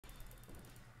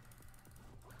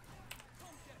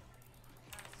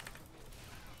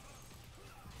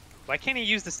Why can't he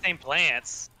use the same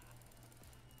plants?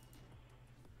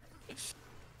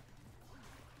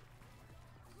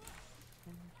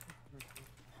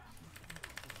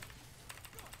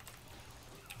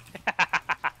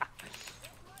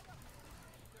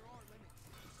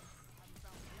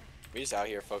 We just out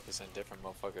here focusing different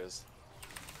motherfuckers.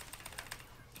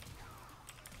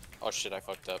 Oh shit, I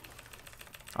fucked up.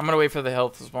 I'm gonna wait for the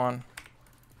health to spawn.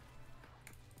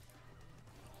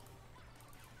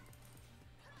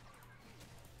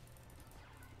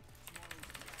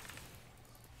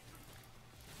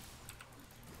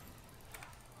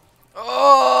 Oh!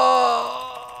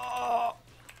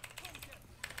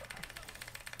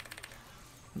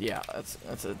 Yeah,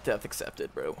 that's a death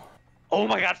accepted, bro. Oh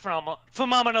my god,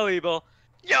 phenomenal evil.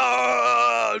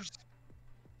 Yes!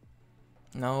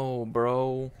 No,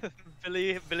 bro.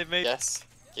 Billy mate. Yes.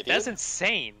 That's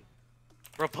insane.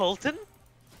 Repulton?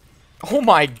 Oh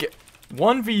my god.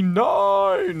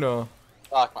 1v9!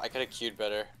 Fuck, I could have queued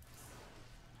better.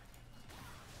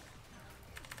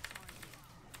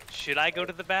 Should I go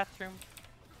to the bathroom?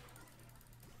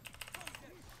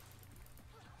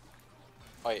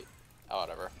 Wait. Oh,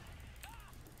 whatever.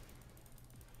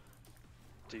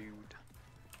 Dude.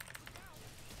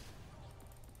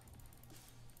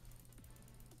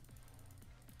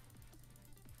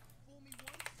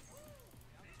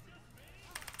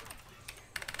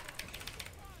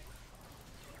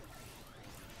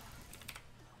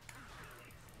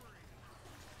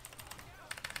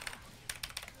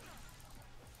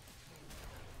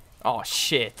 Oh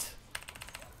shit.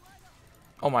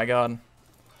 Oh my god.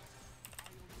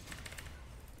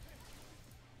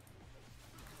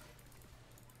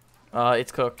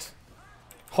 It's cooked.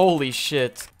 Holy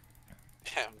shit.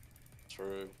 Damn.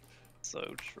 True.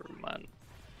 So true, man.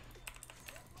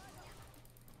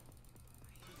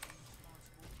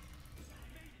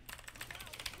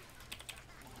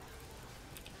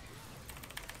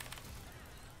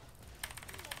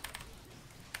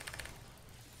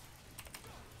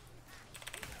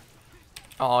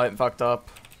 Oh, it fucked up.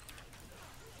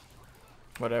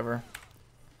 Whatever.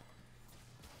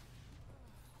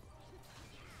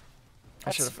 I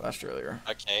should have flashed earlier.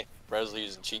 Okay. Bro's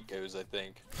using cheat codes, I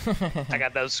think. I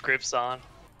got those scripts on.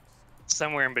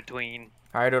 Somewhere in between.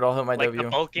 Alright, dude, I'll hit my Like W. the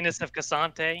bulkiness of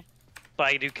Cassante, but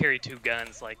I do carry 2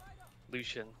 guns like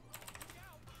Lucian.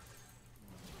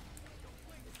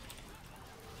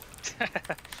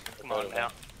 Come on now.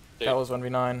 Dude. That was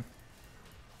 1v9.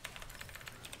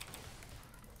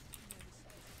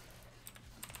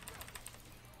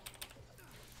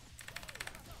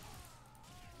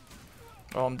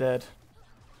 Oh, I'm dead.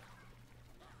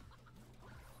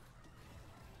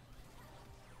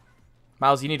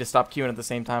 Miles, you need to stop queuing at the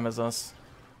same time as us.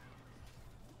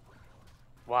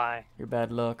 Why? Your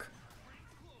bad luck.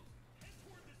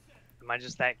 Am I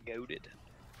just that goated?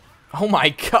 Oh my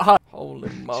god! Holy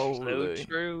So moly.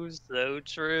 true, so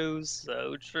true,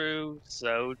 so true,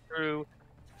 so true,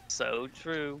 so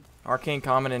true. Arcane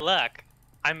common and Luck.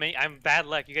 I'm bad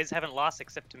luck. You guys haven't lost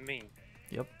except to me.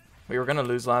 yep. We were gonna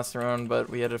lose last round, but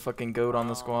we had a fucking goat on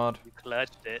the squad. You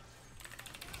clutched it.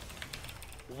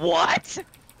 What?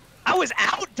 I was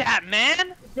out that,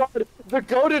 man! The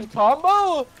goated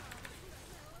combo?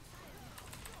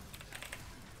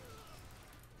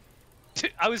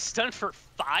 Dude, I was stunned for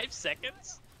 5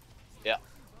 seconds? Yeah.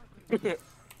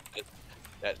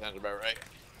 That sounds about right.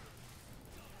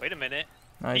 Wait a minute.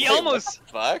 Nice. He almost...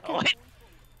 Fuck? Oh, wait.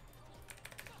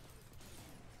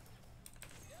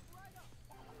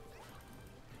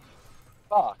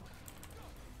 Fuck.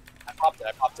 I popped it,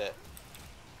 I popped it.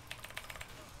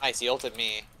 Nice, he ulted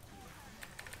me.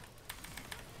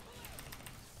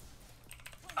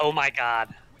 Oh my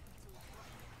god.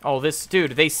 Oh, this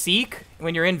dude, they seek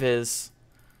when you're invis.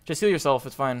 Just heal yourself,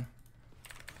 it's fine.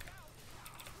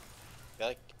 I feel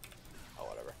like... Oh,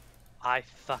 whatever. I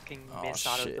fucking Oh, miss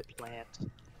out of shit. the plant.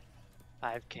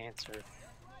 I have cancer.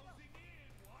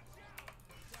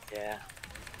 Yeah.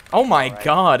 Oh my Alright.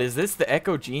 god, is this the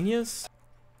Ekko genius?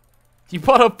 You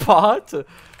bought a pot?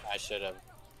 I should have.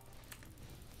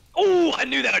 Oh, I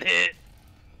knew that would hit!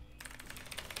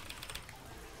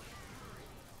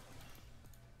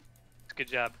 Good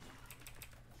job.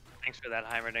 Thanks for that,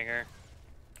 Heimerdinger.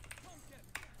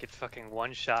 Get fucking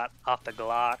one shot off the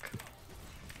Glock.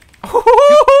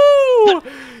 Oh,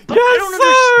 But I don't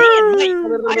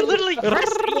understand! Like, I literally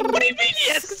pressed E. What do you mean,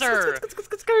 yes, sir?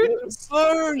 Yes,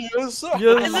 sir! Yes, sir! I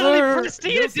Yes, literally sir. pressed E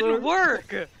and Yes, it didn't sir.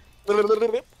 work!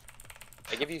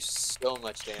 I give you so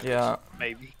much damage. Yeah.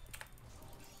 Maybe.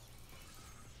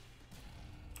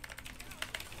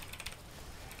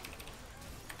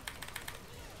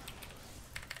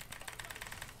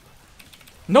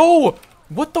 No!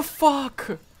 What the fuck?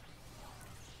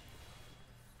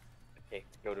 Okay,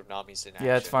 go to Nami's in action.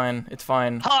 Yeah, it's fine. It's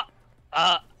fine.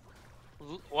 Ha!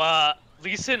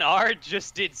 Lee Sin R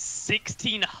just did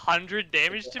 1,600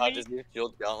 damage to me. Does he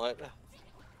shield gauntlet?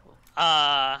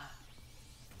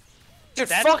 Dude,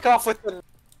 That's- fuck off with the.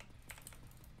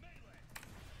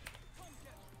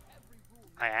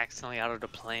 I accidentally autoed a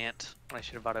plant when I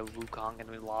should have bought a Wukong and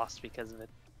we lost because of it.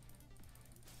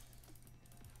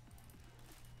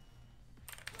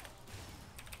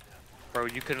 Bro,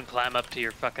 you couldn't climb up to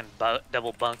your fucking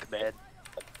double bunk bed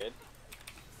That's good.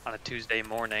 on a Tuesday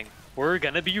morning. We're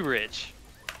gonna be rich.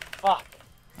 Fuck.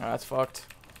 Oh, that's fucked.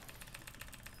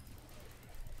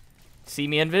 See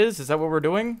me invis? Is that what we're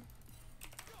doing?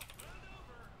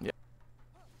 Yeah.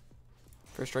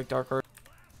 First strike dark heart.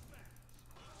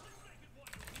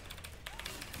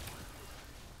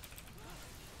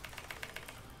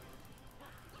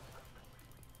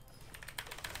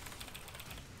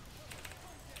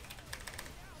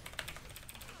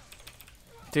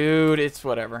 Dude, it's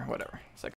whatever.